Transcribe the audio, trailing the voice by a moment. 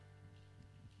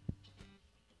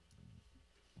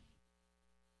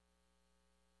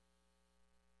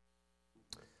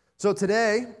So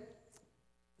today,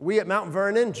 we at Mount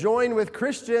Vernon join with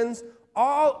Christians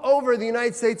all over the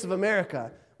United States of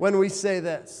America when we say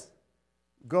this: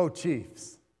 Go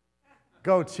Chiefs.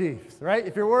 Go Chiefs, right?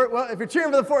 If you're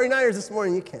cheering for the 49ers this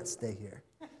morning, you can't stay here.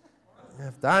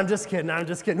 I'm just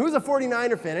kidding. Who's a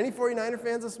 49er fan? Any 49er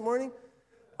fans this morning?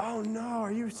 Oh no,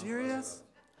 are you serious?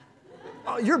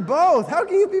 Oh, you're both. How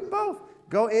can you be both?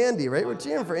 Go Andy, right? We're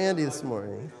cheering for Andy this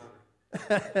morning.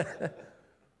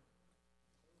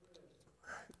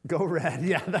 Go Red.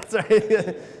 Yeah, that's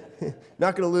right.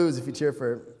 Not going to lose if you cheer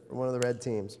for one of the red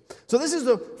teams. So this is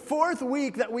the fourth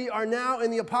week that we are now in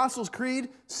the Apostles' Creed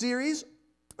series.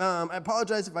 I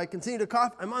apologize if I continue to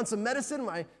cough. I'm on some medicine.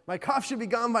 My cough should be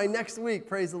gone by next week.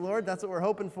 Praise the Lord. That's what we're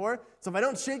hoping for. So if I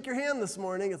don't shake your hand this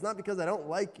morning, it's not because I don't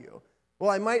like you. Well,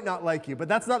 I might not like you, but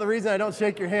that's not the reason I don't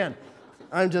shake your hand.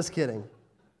 I'm just kidding.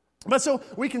 But so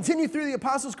we continue through the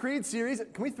Apostles' Creed series.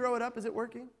 Can we throw it up? Is it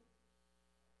working?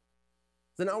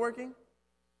 Is it not working?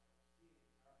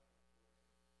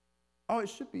 Oh, it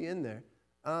should be in there.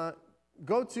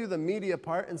 Go to the media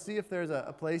part and see if there's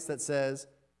a place that says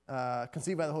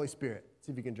conceived by the Holy Spirit.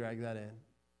 See if you can drag that in.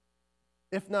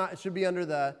 If not, it should be under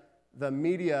the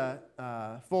media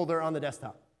folder on the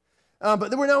desktop.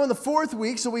 But we're now in the fourth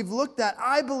week, so we've looked at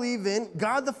I believe in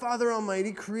God the Father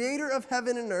Almighty, creator of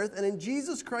heaven and earth, and in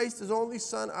Jesus Christ, his only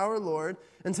Son, our Lord.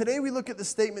 And today we look at the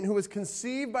statement, who was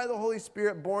conceived by the Holy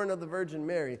Spirit, born of the Virgin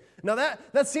Mary. Now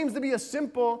that seems to be a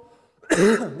simple,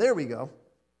 there we go.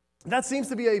 That seems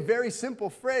to be a very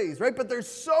simple phrase, right? But there's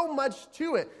so much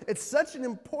to it. It's such an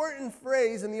important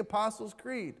phrase in the Apostles'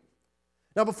 Creed.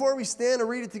 Now, before we stand and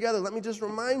read it together, let me just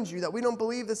remind you that we don't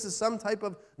believe this is some type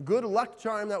of good luck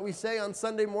charm that we say on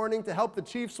Sunday morning to help the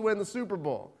Chiefs win the Super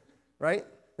Bowl, right?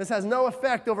 This has no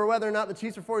effect over whether or not the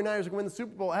Chiefs or 49ers are going to win the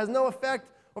Super Bowl. It has no effect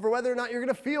over whether or not you're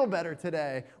going to feel better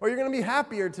today or you're going to be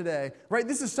happier today, right?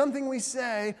 This is something we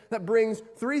say that brings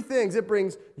three things. It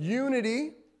brings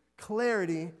unity,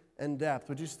 clarity, and depth.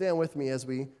 Would you stand with me as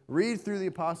we read through the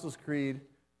Apostles' Creed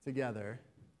together?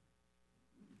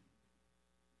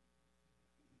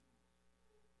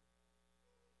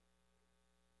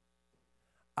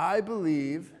 I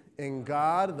believe in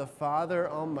God the Father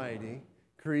Almighty,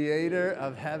 creator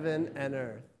of heaven and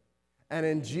earth, and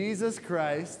in Jesus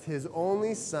Christ, his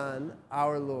only Son,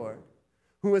 our Lord,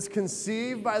 who was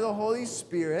conceived by the Holy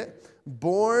Spirit,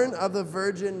 born of the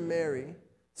Virgin Mary,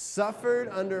 suffered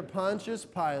under Pontius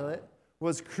Pilate,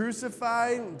 was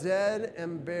crucified, dead,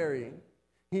 and buried.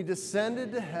 He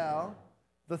descended to hell.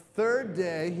 The third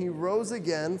day he rose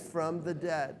again from the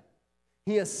dead.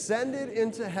 He ascended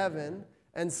into heaven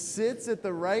and sits at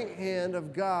the right hand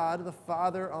of God the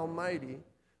Father Almighty,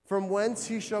 from whence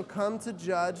he shall come to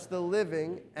judge the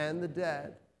living and the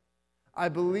dead. I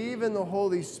believe in the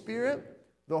Holy Spirit,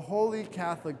 the Holy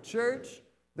Catholic Church,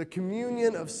 the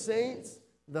communion of saints,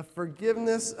 the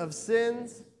forgiveness of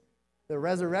sins, the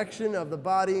resurrection of the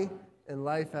body, and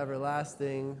life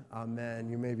everlasting. Amen.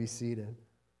 You may be seated.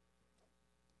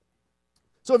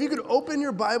 So if you could open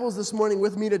your Bibles this morning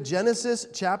with me to Genesis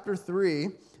chapter 3,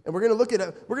 and we're going to look at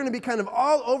it. We're going to be kind of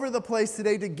all over the place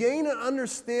today to gain an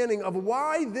understanding of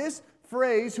why this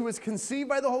phrase, who was conceived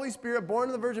by the Holy Spirit, born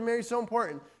of the Virgin Mary, is so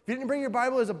important. If you didn't bring your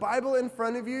Bible, there's a Bible in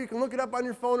front of you. You can look it up on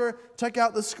your phone or check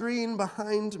out the screen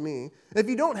behind me. If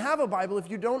you don't have a Bible, if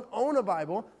you don't own a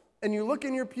Bible, and you look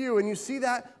in your pew and you see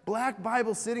that black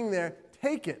Bible sitting there,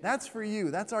 take it. That's for you.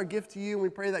 That's our gift to you, and we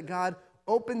pray that God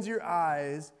opens your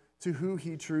eyes to who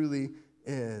he truly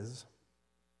is.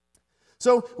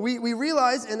 So we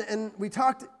realized, and we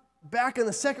talked back in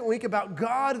the second week about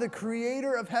God, the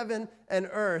creator of heaven and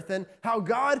earth, and how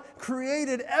God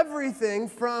created everything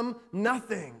from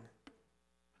nothing.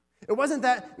 It wasn't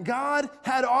that God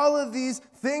had all of these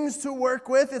things to work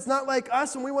with. It's not like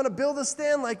us when we want to build a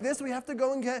stand like this. We have to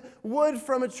go and get wood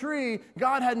from a tree.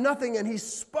 God had nothing, and he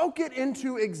spoke it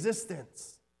into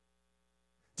existence.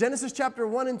 Genesis chapter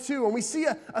 1 and 2, and we see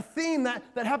a theme that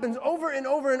happens over and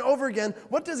over and over again.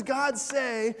 What does God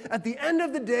say at the end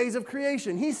of the days of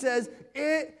creation? He says,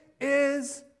 it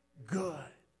is good.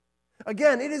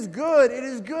 Again, it is good, it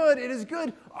is good, it is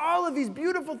good. All of these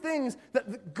beautiful things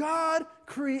that God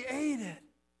created.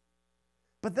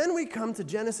 But then we come to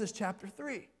Genesis chapter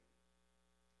 3.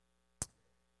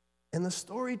 And the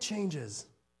story changes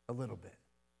a little bit.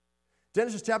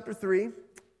 Genesis chapter 3,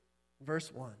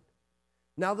 verse 1.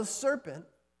 Now the serpent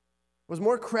was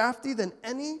more crafty than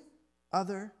any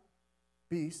other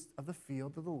beast of the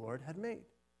field that the Lord had made.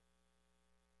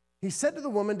 He said to the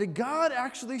woman, did God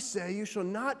actually say you shall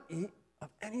not eat of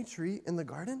any tree in the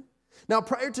garden? Now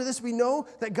prior to this, we know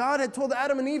that God had told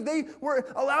Adam and Eve they were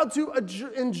allowed to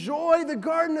enjoy the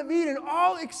Garden of Eden,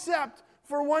 all except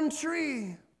for one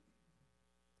tree,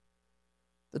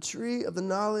 the tree of the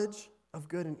knowledge of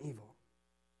good and evil.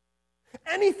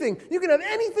 Anything. You can have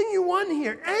anything you want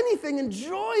here. Anything.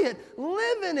 Enjoy it.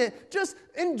 Live in it. Just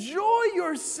enjoy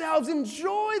yourselves.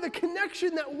 Enjoy the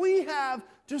connection that we have.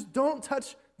 Just don't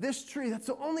touch this tree. That's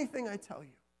the only thing I tell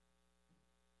you.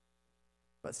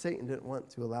 But Satan didn't want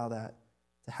to allow that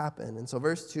to happen. And so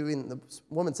verse 2, and the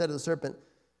woman said to the serpent,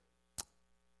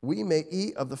 we may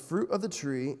eat of the fruit of the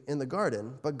tree in the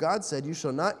garden, but God said, you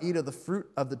shall not eat of the fruit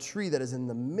of the tree that is in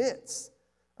the midst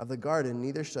of the garden,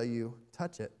 neither shall you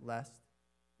touch it, lest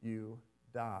you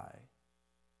die.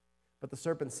 But the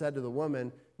serpent said to the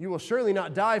woman, you will surely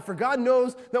not die, for God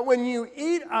knows that when you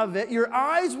eat of it, your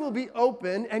eyes will be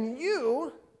opened, and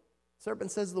you,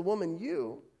 serpent says to the woman,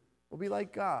 you will be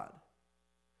like God,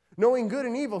 knowing good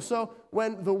and evil. So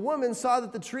when the woman saw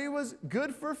that the tree was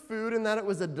good for food and that it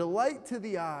was a delight to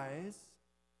the eyes,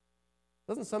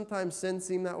 doesn't sometimes sin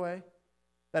seem that way?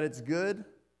 That it's good,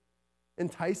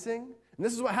 enticing? And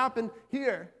this is what happened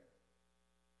here.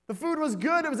 The food was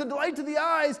good, it was a delight to the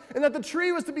eyes, and that the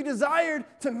tree was to be desired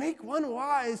to make one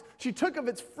wise. She took of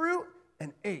its fruit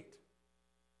and ate.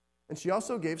 And she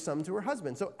also gave some to her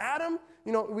husband. So Adam,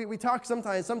 we talk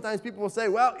sometimes people will say,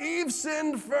 well, Eve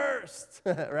sinned first,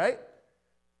 right?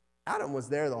 Adam was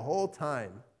there the whole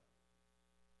time.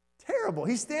 Terrible.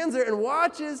 He stands there and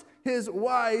watches his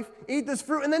wife eat this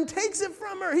fruit and then takes it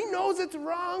from her. He knows it's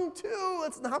wrong too.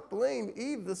 Let's not blame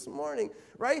Eve this morning,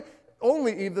 right?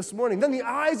 Only Eve this morning. Then the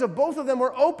eyes of both of them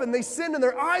were open. They sinned and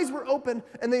their eyes were open,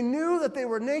 and they knew that they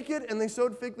were naked, and they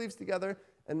sewed fig leaves together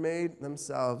and made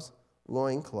themselves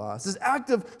loincloths. This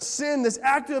act of sin, this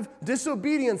act of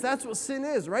disobedience, that's what sin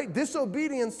is, right?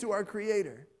 Disobedience to our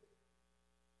Creator.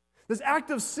 This act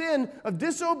of sin, of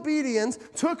disobedience,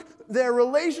 took their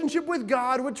relationship with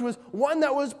God, which was one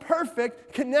that was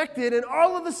perfect, connected, and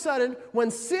all of a sudden, when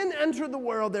sin entered the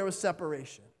world, there was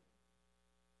separation.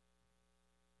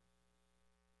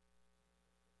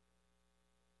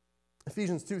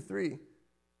 Ephesians 2:3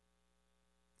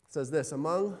 says this,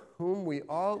 among whom we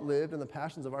all lived in the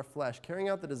passions of our flesh, carrying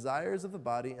out the desires of the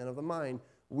body and of the mind.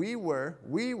 We were,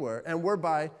 and were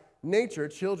by nature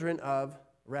children of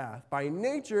wrath. By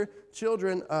nature,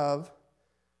 children of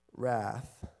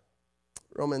wrath.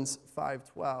 Romans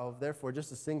 5:12, therefore,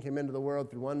 just as sin came into the world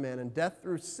through one man, and death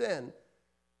through sin,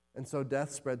 and so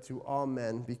death spread to all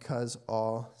men because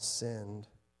all sinned.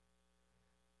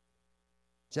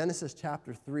 Genesis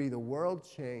chapter 3, the world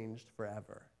changed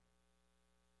forever.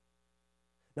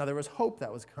 Now, there was hope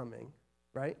that was coming,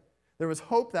 right? There was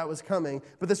hope that was coming,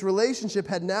 but this relationship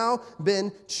had now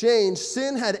been changed.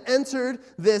 Sin had entered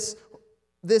this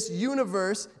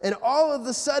universe, and all of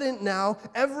a sudden now,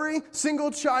 every single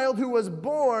child who was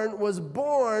born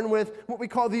with what we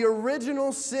call the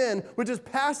original sin, which is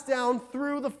passed down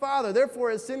through the Father.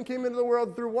 Therefore, as sin came into the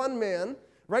world through one man,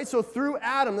 right? So through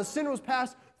Adam, the sin was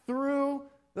passed through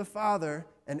the Father,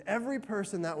 and every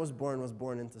person that was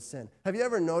born into sin. Have you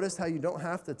ever noticed how you don't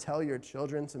have to tell your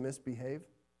children to misbehave?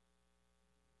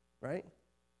 Right?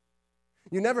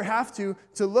 You never have to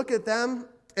look at them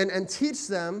and teach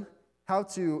them how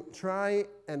to try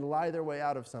and lie their way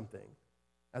out of something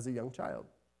as a young child.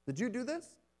 Did you do this?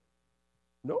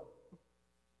 Nope.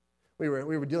 We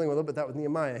were dealing with a little bit that with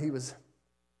Nehemiah. He was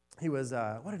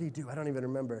what did he do? I don't even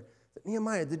remember.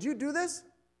 Nehemiah, did you do this?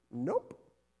 Nope.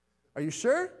 Are you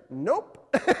sure? Nope.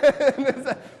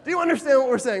 Do you understand what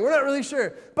we're saying? We're not really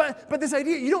sure. But this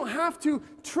idea, you don't have to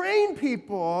train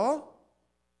people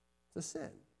to sin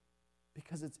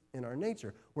because it's in our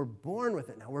nature. We're born with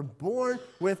it now. We're born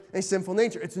with a sinful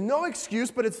nature. It's no excuse,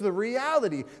 but it's the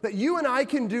reality that you and I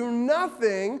can do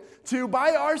nothing to,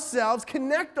 by ourselves,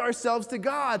 connect ourselves to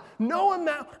God. No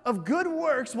amount of good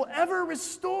works will ever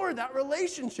restore that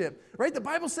relationship, right? The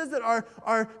Bible says that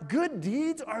our good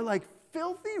deeds are like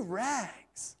filthy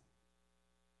rags.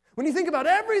 When you think about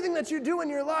everything that you do in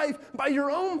your life by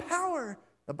your own power,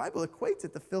 the Bible equates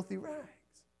it to filthy rags.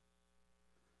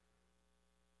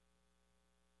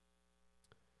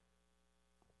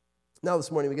 Now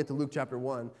this morning we get to Luke chapter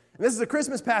 1. And this is a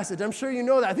Christmas passage. I'm sure you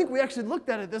know that. I think we actually looked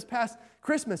at it this past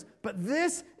Christmas. But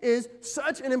this is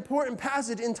such an important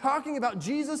passage in talking about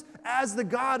Jesus as the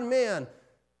God-man.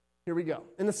 Here we go.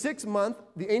 In the 6th month,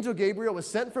 the angel Gabriel was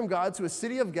sent from God to a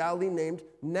city of Galilee named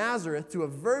Nazareth to a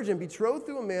virgin betrothed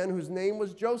to a man whose name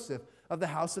was Joseph of the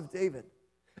house of David.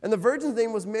 And the virgin's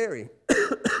name was Mary.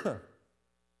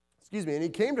 Excuse me. And he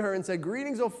came to her and said,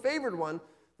 greetings, O favored one,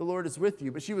 the Lord is with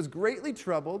you. But she was greatly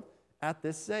troubled at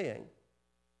this saying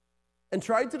and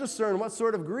tried to discern what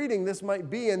sort of greeting this might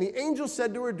be. And the angel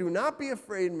said to her, do not be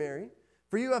afraid, Mary,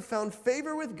 for you have found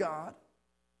favor with God.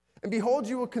 And behold,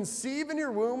 you will conceive in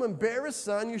your womb and bear a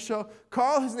son. You shall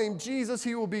call his name Jesus.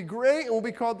 He will be great and will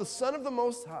be called the Son of the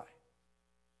Most High.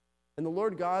 And the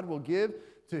Lord God will give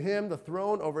to him the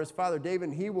throne over his father David,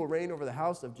 and he will reign over the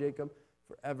house of Jacob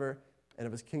forever, and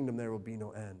of his kingdom there will be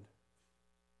no end.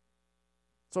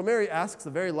 So Mary asks a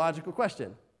very logical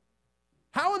question.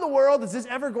 How in the world is this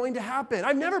ever going to happen?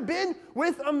 I've never been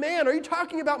with a man. Are you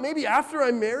talking about maybe after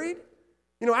I'm married?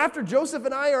 You know, after Joseph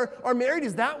and I are married,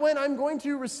 is that when I'm going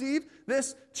to receive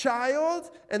this child?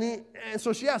 And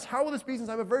so she asked, how will this be since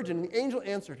I'm a virgin? And the angel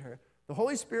answered her, the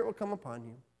Holy Spirit will come upon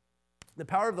you. The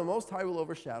power of the Most High will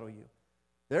overshadow you.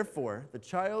 Therefore, the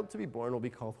child to be born will be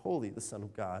called Holy, the Son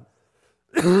of God.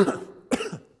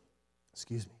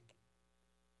 Excuse me.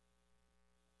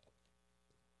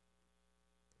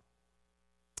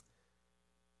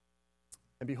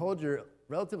 And behold, your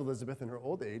relative Elizabeth in her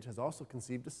old age has also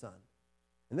conceived a son.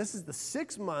 And this is the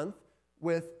 6th month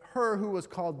with her who was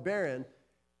called barren.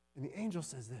 And the angel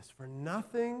says this, for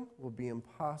nothing will be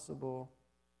impossible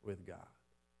with God.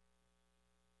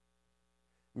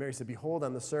 Mary said, behold,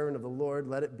 I'm the servant of the Lord.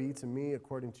 Let it be to me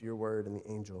according to your word. And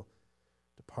the angel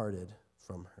departed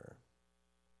from her.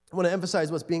 I want to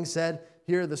emphasize what's being said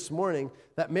here this morning,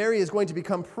 that Mary is going to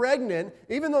become pregnant,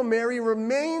 even though Mary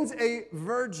remains a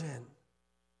virgin.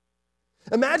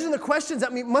 Imagine the questions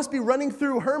that must be running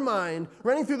through her mind,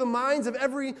 running through the minds of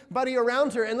everybody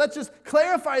around her. And let's just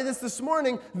clarify this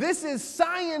morning. This is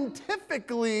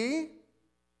scientifically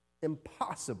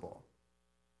impossible.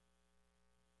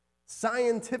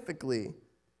 Scientifically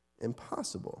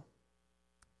impossible.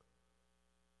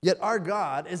 Yet our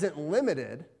God isn't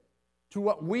limited to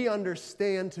what we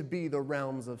understand to be the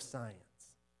realms of science.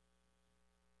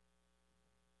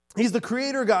 He's the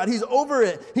creator God. He's over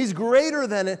it. He's greater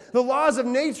than it. The laws of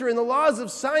nature and the laws of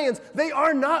science, they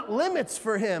are not limits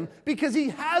for him because he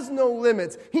has no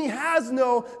limits. He has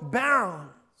no bounds.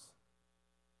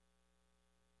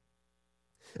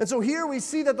 And so here we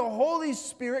see that the Holy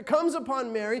Spirit comes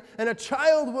upon Mary and a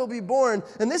child will be born.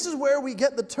 And this is where we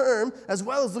get the term, as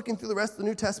well as looking through the rest of the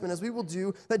New Testament, as we will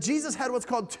do, that Jesus had what's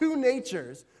called 2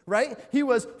 natures, right? He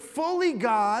was fully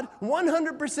God,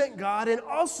 100% God, and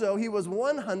also he was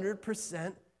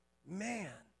 100% man.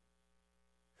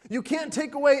 You can't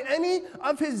take away any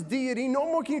of his deity, no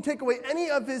more can you take away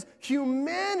any of his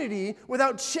humanity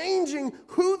without changing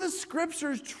who the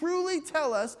scriptures truly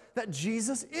tell us that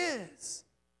Jesus is.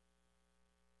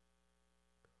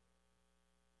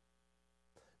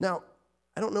 Now,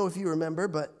 I don't know if you remember,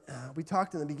 but we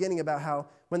talked in the beginning about how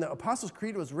when the Apostles'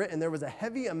 Creed was written, there was a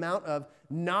heavy amount of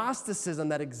Gnosticism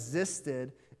that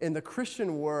existed in the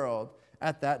Christian world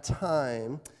at that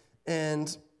time.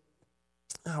 And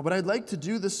what I'd like to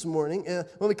do this morning,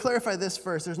 let me clarify this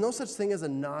first. There's no such thing as a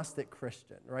Gnostic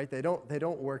Christian, right? They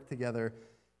don't work together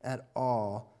at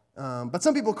all. But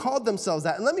some people called themselves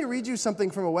that. And let me read you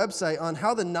something from a website on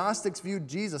how the Gnostics viewed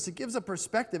Jesus. It gives a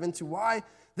perspective into why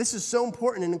this is so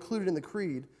important and included in the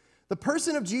creed. The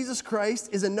person of Jesus Christ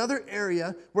is another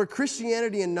area where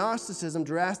Christianity and Gnosticism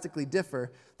drastically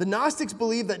differ. The Gnostics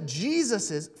believe that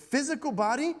Jesus' physical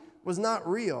body was not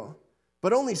real,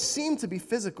 but only seemed to be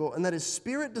physical, and that his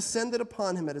spirit descended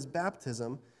upon him at his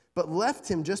baptism, but left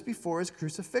him just before his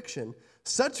crucifixion.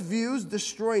 Such views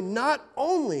destroy not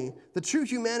only the true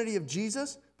humanity of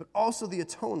Jesus, but also the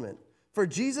atonement. For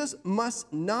Jesus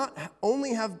must not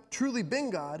only have truly been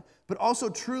God, but also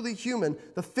truly human,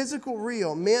 the physical,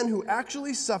 real man who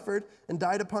actually suffered and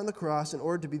died upon the cross in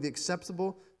order to be the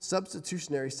acceptable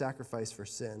substitutionary sacrifice for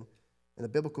sin. And the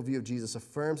biblical view of Jesus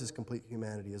affirms his complete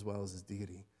humanity as well as his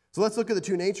deity. So let's look at the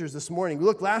 2 natures this morning. We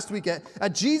looked last week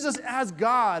at Jesus as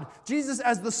God, Jesus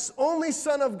as the only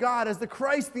Son of God, as the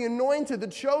Christ, the anointed, the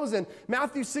chosen.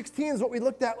 Matthew 16 is what we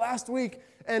looked at last week,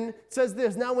 and it says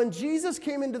this, now when Jesus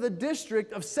came into the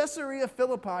district of Caesarea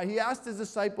Philippi, he asked his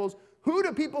disciples, who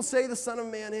do people say the Son of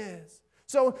Man is?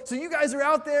 So you guys are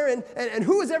out there, and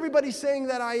who is everybody saying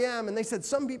that I am? And they said,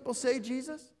 some people say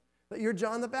Jesus, that you're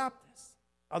John the Baptist.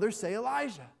 Others say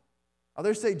Elijah.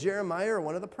 Others say Jeremiah or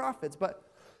one of the prophets. But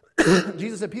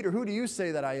Jesus said, Peter, who do you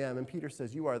say that I am? And Peter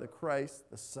says, you are the Christ,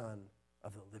 the Son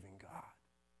of the living God.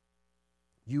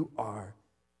 You are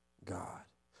God.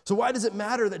 So why does it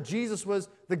matter that Jesus was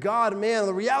the God-man?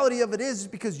 The reality of it is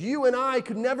because you and I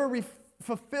could never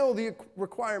fulfill the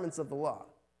requirements of the law.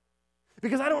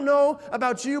 Because I don't know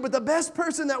about you, but the best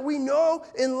person that we know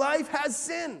in life has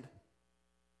sinned.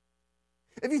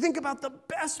 If you think about the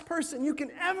best person you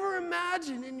can ever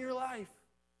imagine in your life,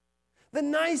 the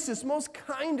nicest, most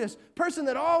kindest person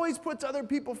that always puts other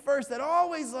people first, that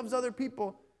always loves other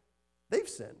people, they've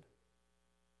sinned,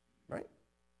 right?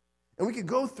 And we could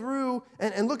go through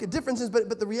and look at differences,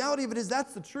 but the reality of it is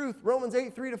that's the truth. Romans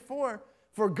 8, 3-4.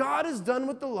 For God is done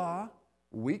with the law,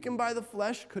 weakened by the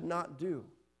flesh, could not do.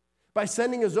 By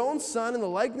sending his own Son in the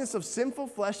likeness of sinful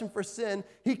flesh and for sin,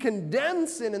 he condemned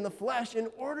sin in the flesh in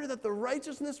order that the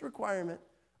righteousness requirement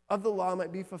of the law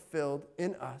might be fulfilled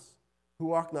in us, who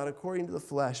walk not according to the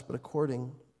flesh, but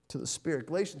according to the Spirit.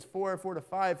 Galatians 4,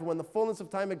 4-5. For when the fullness of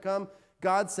time had come,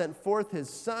 God sent forth his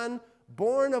Son,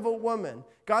 born of a woman.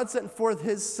 God sent forth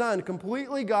his Son,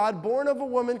 completely God, born of a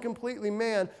woman, completely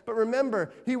man. But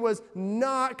remember, he was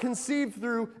not conceived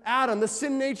through Adam. The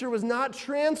sin nature was not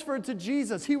transferred to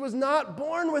Jesus. He was not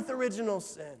born with original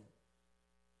sin,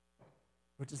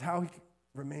 which is how he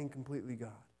remained completely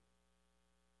God.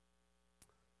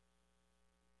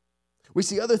 We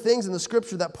see other things in the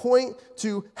scripture that point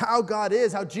to how God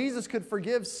is, how Jesus could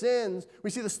forgive sins. We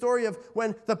see the story of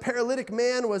when the paralytic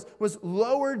man was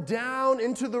lowered down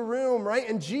into the room, right?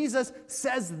 And Jesus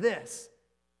says this,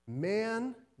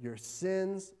 "Man, your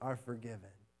sins are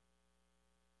forgiven."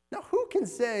 Now, who can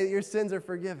say that your sins are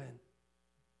forgiven?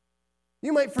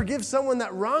 You might forgive someone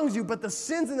that wrongs you, but the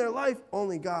sins in their life,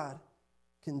 only God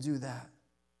can do that.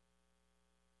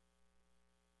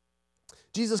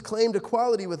 Jesus claimed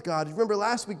equality with God. Remember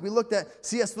last week we looked at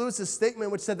C.S. Lewis's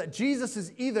statement which said that Jesus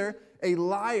is either a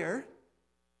liar.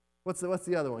 What's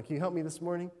the other one? Can you help me this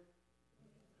morning?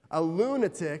 A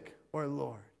lunatic or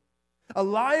Lord. A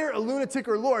liar, a lunatic,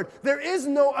 or Lord. There is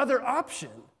no other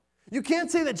option. You can't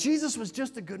say that Jesus was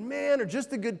just a good man or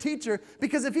just a good teacher,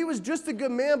 because if he was just a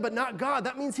good man but not God,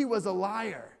 that means he was a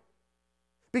liar.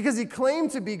 Because he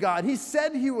claimed to be God. He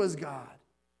said he was God.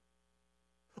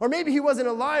 Or maybe he wasn't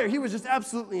a liar, he was just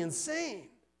absolutely insane.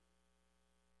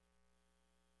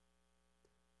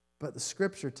 But the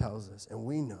scripture tells us, and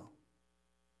we know,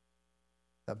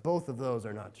 that both of those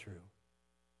are not true.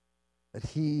 That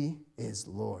he is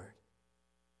Lord.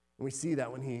 And we see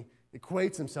that when he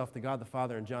equates himself to God the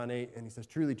Father in John 8, and he says,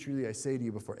 "Truly, truly, I say to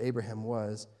you, before Abraham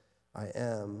was, I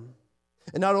am."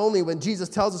 And not only when Jesus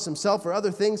tells us himself or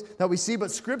other things that we see,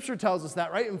 but Scripture tells us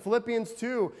that, right? In Philippians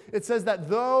 2, it says that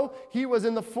though he was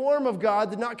in the form of God,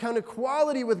 did not count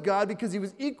equality with God because he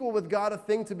was equal with God, a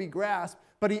thing to be grasped,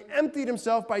 but he emptied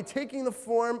himself by taking the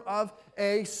form of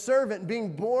a servant,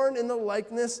 being born in the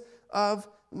likeness of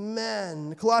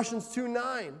men. Colossians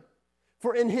 2:9.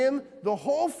 For in him the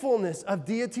whole fullness of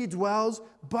deity dwells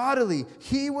bodily.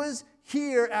 He was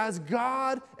here as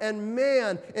God and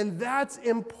man, and that's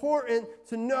important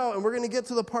to know. And we're going to get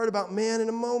to the part about man in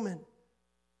a moment.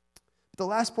 But the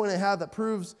last point I have that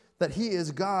proves that he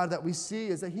is God that we see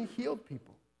is that he healed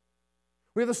people.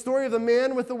 We have the story of the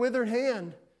man with the withered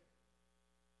hand.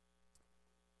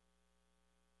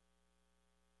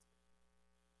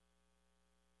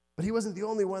 But he wasn't the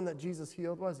only one that Jesus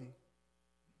healed, was he?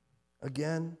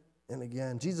 Again and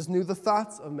again. Jesus knew the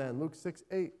thoughts of men, Luke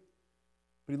 6:8.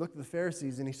 But he looked at the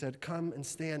Pharisees and he said, "Come and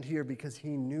stand here," because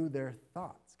he knew their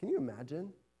thoughts. Can you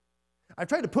imagine? I've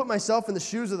tried to put myself in the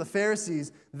shoes of the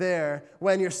Pharisees there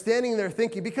when you're standing there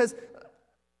thinking, because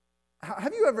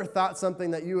have you ever thought something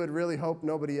that you would really hope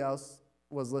nobody else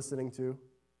was listening to?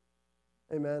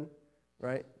 Amen?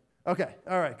 Right? Okay,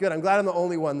 all right, good. I'm glad I'm the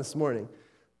only one this morning.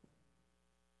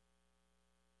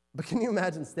 But can you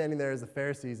imagine standing there as the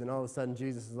Pharisees and all of a sudden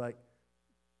Jesus is like,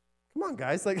 "Come on,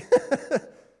 guys, like,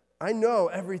 I know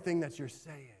everything that you're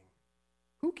saying.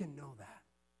 Who can know that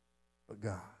but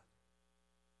God?"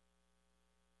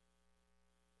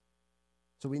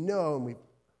 So we know, and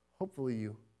hopefully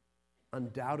you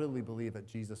undoubtedly believe that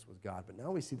Jesus was God, but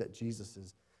now we see that Jesus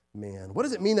is man. What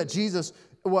does it mean that Jesus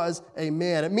was a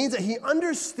man? It means that he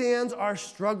understands our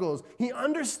struggles. He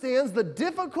understands the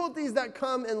difficulties that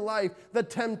come in life, the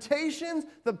temptations,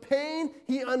 the pain.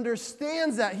 He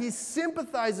understands that. He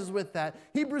sympathizes with that.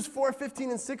 Hebrews 4:15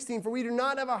 and 16, "For we do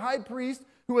not have a high priest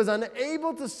who is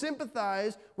unable to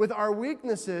sympathize with our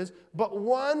weaknesses, but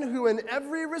one who in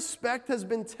every respect has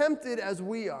been tempted as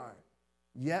we are,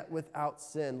 yet without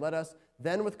sin. Let us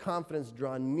then with confidence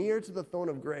draw near to the throne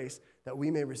of grace, that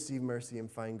we may receive mercy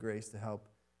and find grace to help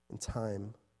in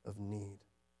time of need."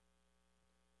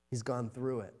 He's gone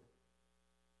through it.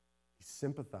 He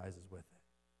sympathizes with it.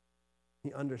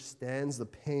 He understands the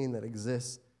pain that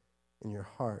exists in your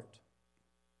heart.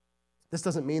 This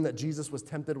doesn't mean that Jesus was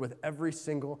tempted with every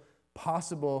single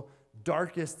possible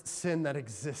darkest sin that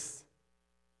exists.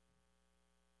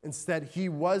 Instead, he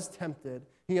was tempted.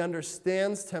 He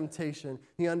understands temptation.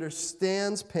 He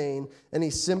understands pain, and he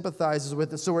sympathizes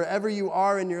with it. So wherever you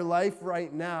are in your life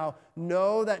right now,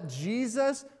 know that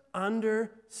Jesus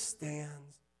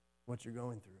understands what you're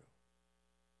going through,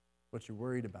 what you're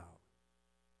worried about,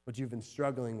 what you've been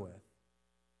struggling with,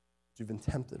 what you've been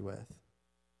tempted with.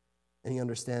 And he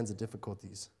understands the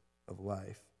difficulties of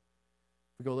life.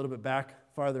 We go a little bit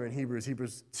back farther in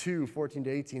Hebrews 2, 14 to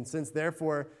 18. Since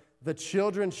therefore the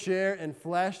children share in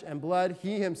flesh and blood,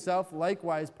 he himself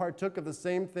likewise partook of the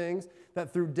same things,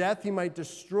 that through death he might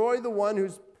destroy the one who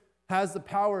has the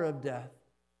power of death,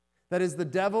 that is the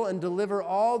devil, and deliver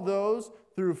all those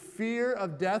through fear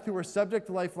of death who were subject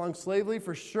to lifelong slavery.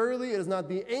 For surely it is not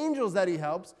the angels that he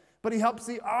helps, but he helps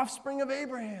the offspring of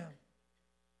Abraham.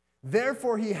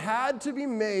 Therefore he had to be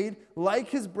made like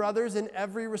his brothers in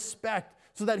every respect,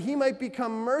 so that he might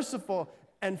become merciful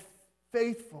and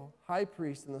faithful high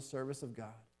priest in the service of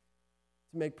God,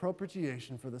 to make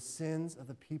propitiation for the sins of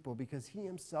the people, because he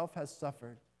himself has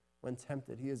suffered when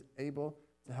tempted. He is able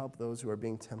to help those who are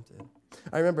being tempted.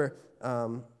 I remember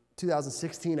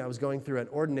 2016, I was going through an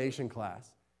ordination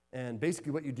class. And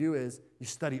basically what you do is you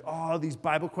study all these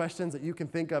Bible questions that you can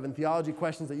think of and theology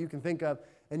questions that you can think of,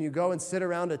 and you go and sit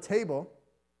around a table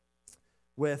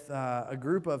with a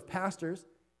group of pastors,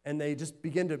 and they just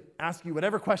begin to ask you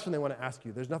whatever question they want to ask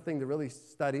you. There's nothing to really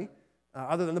study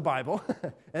other than the Bible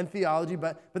and theology,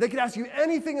 but they could ask you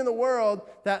anything in the world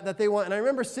that they want. And I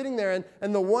remember sitting there,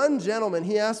 and the one gentleman,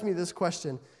 he asked me this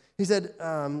question. He said,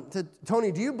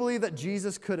 Tony, do you believe that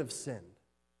Jesus could have sinned?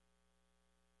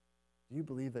 Do you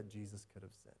believe that Jesus could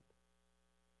have sinned?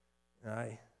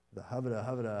 And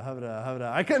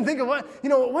I couldn't think of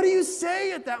what do you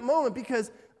say at that moment?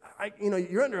 Because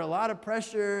you're under a lot of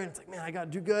pressure, and it's like, man, I got to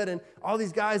do good. And all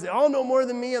these guys, they all know more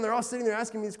than me, and they're all sitting there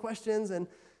asking me these questions. And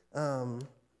I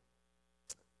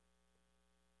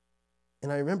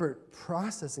remember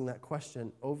processing that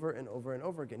question over and over and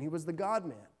over again. He was the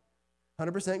God-man,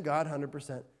 100% God,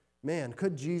 100% man.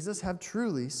 Could Jesus have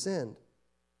truly sinned?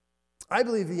 I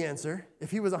believe the answer,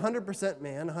 if he was 100%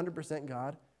 man, 100%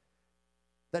 God,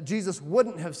 that Jesus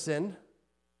wouldn't have sinned,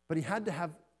 but he had to have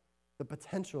the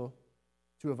potential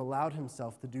to have allowed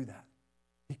himself to do that.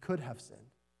 He could have sinned.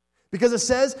 Because it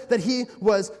says that he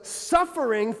was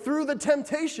suffering through the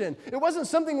temptation. It wasn't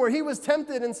something where he was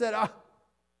tempted and said,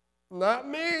 not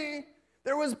me.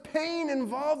 There was pain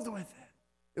involved with it.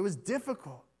 It was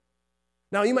difficult.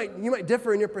 Now, you might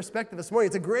differ in your perspective this morning.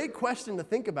 It's a great question to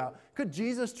think about. Could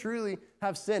Jesus truly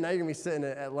have sinned? Now you're going to be sitting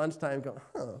at lunchtime going,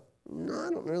 no, I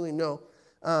don't really know.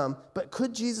 But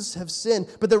could Jesus have sinned?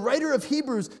 But the writer of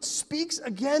Hebrews speaks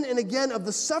again and again of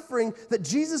the suffering that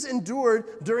Jesus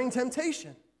endured during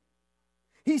temptation.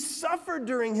 He suffered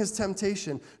during his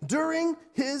temptation, during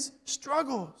his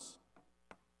struggles.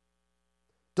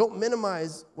 Don't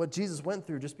minimize what Jesus went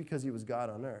through just because he was God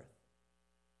on earth.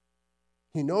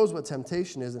 He knows what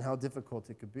temptation is and how difficult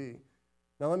it could be.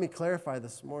 Now let me clarify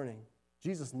this morning.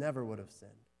 Jesus never would have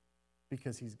sinned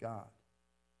because he's God.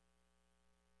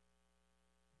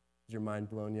 Is your mind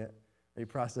blown yet? Are you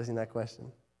processing that question?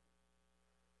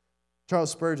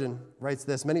 Charles Spurgeon writes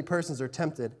this: many persons are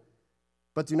tempted,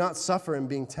 but do not suffer in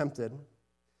being tempted.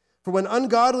 For when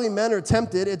ungodly men are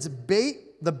tempted,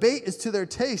 the bait is to their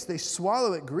taste. They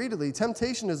swallow it greedily.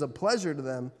 Temptation is a pleasure to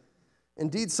them.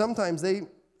 Indeed, sometimes they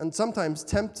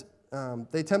tempt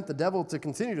the devil to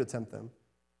continue to tempt them.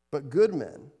 But good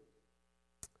men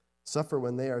suffer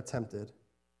when they are tempted,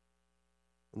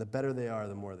 and the better they are,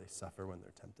 the more they suffer when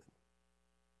they're tempted.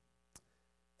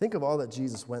 Think of all that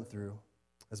Jesus went through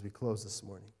as we close this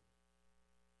morning.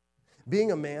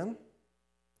 Being a man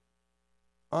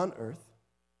on earth,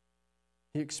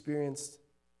 he experienced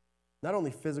not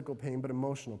only physical pain, but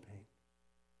emotional pain.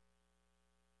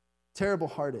 Terrible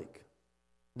heartache,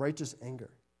 righteous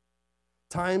anger,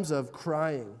 times of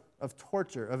crying, of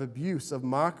torture, of abuse, of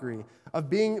mockery, of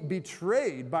being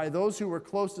betrayed by those who were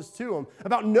closest to him,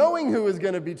 about knowing who was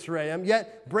going to betray him,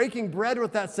 yet breaking bread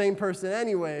with that same person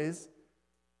anyways.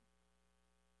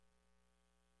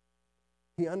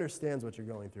 He understands what you're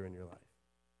going through in your life.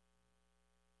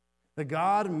 The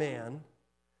God-man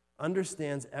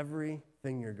understands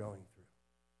everything you're going through.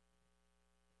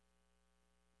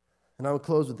 And I will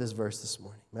close with this verse this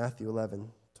morning, Matthew 11,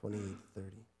 28, 30.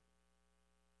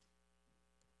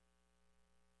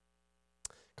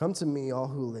 Come to me, all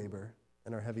who labor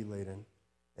and are heavy laden,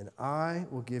 and I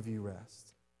will give you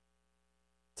rest.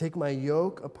 Take my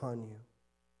yoke upon you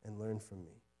and learn from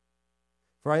me.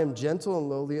 For I am gentle and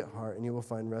lowly at heart, and you will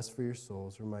find rest for your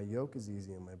souls, for my yoke is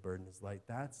easy and my burden is light.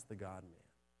 That's the God-man.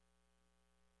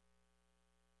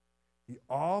 The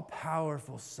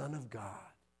all-powerful Son of God,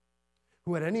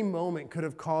 who at any moment could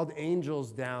have called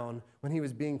angels down when he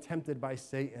was being tempted by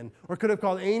Satan, or could have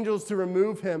called angels to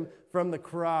remove him from the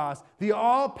cross. The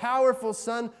all-powerful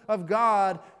Son of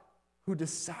God who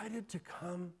decided to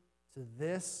come to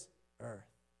this earth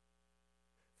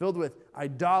filled with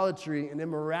idolatry and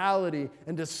immorality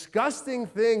and disgusting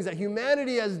things that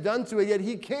humanity has done to it. Yet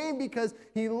he came because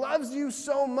he loves you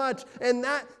so much. And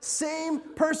that same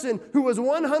person who was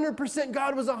 100%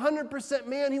 God was 100%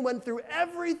 man. He went through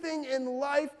everything in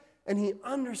life, and he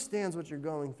understands what you're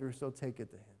going through, so take it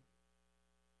to him.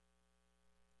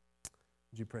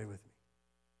 Would you pray with me?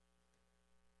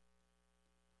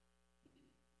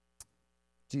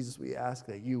 Jesus, we ask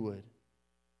that you would,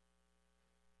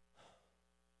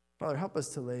 Father, help us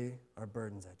to lay our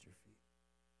burdens at your feet.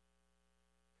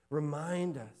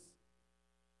 Remind us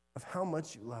of how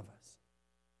much you love us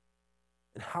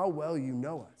and how well you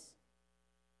know us.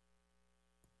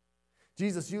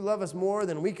 Jesus, you love us more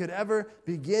than we could ever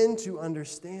begin to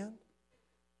understand.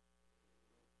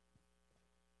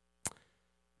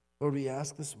 Lord, we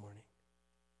ask this morning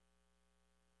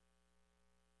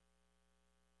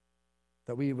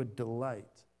that we would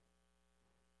delight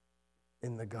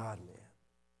in the God-man,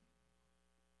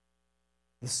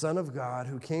 the Son of God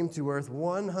who came to earth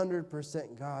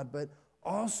 100% God, but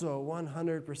also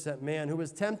 100% man, who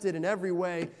was tempted in every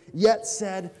way, yet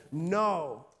said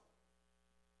no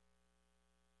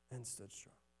and stood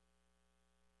strong.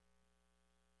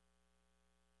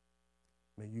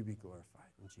 May you be glorified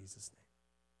in Jesus' name.